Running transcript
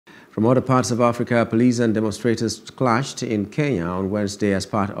From other parts of Africa, police and demonstrators clashed in Kenya on Wednesday as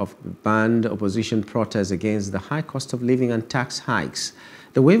part of banned opposition protests against the high cost of living and tax hikes.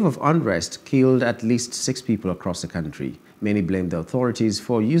 The wave of unrest killed at least 6 people across the country. Many blamed the authorities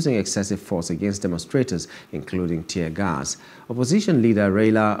for using excessive force against demonstrators, including tear gas. Opposition leader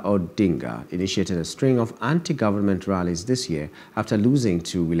Raila Odinga initiated a string of anti-government rallies this year after losing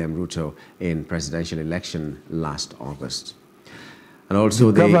to William Ruto in presidential election last August. And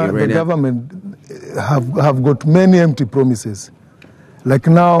also the government have got many empty promises. Like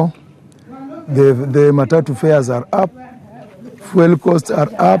now, the matatu fares are up, fuel costs are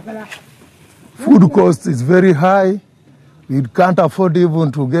up, food cost is very high. We can't afford even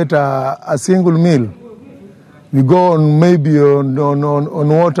to get a single meal. We go on maybe on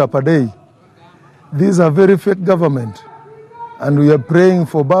water per day. These are very fake government. And we are praying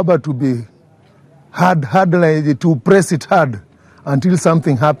for Baba to be hard, to press it hard until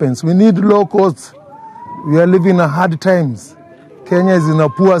something happens. We need low costs. We are living in hard times. Kenya is in a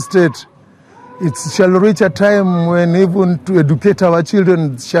poor state. It shall reach a time when even to educate our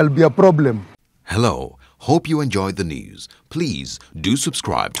children shall be a problem. Hello. Hope you enjoyed the news. Please do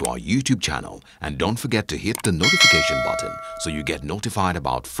subscribe to our YouTube channel and don't forget to hit the notification button so you get notified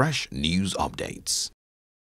about fresh news updates.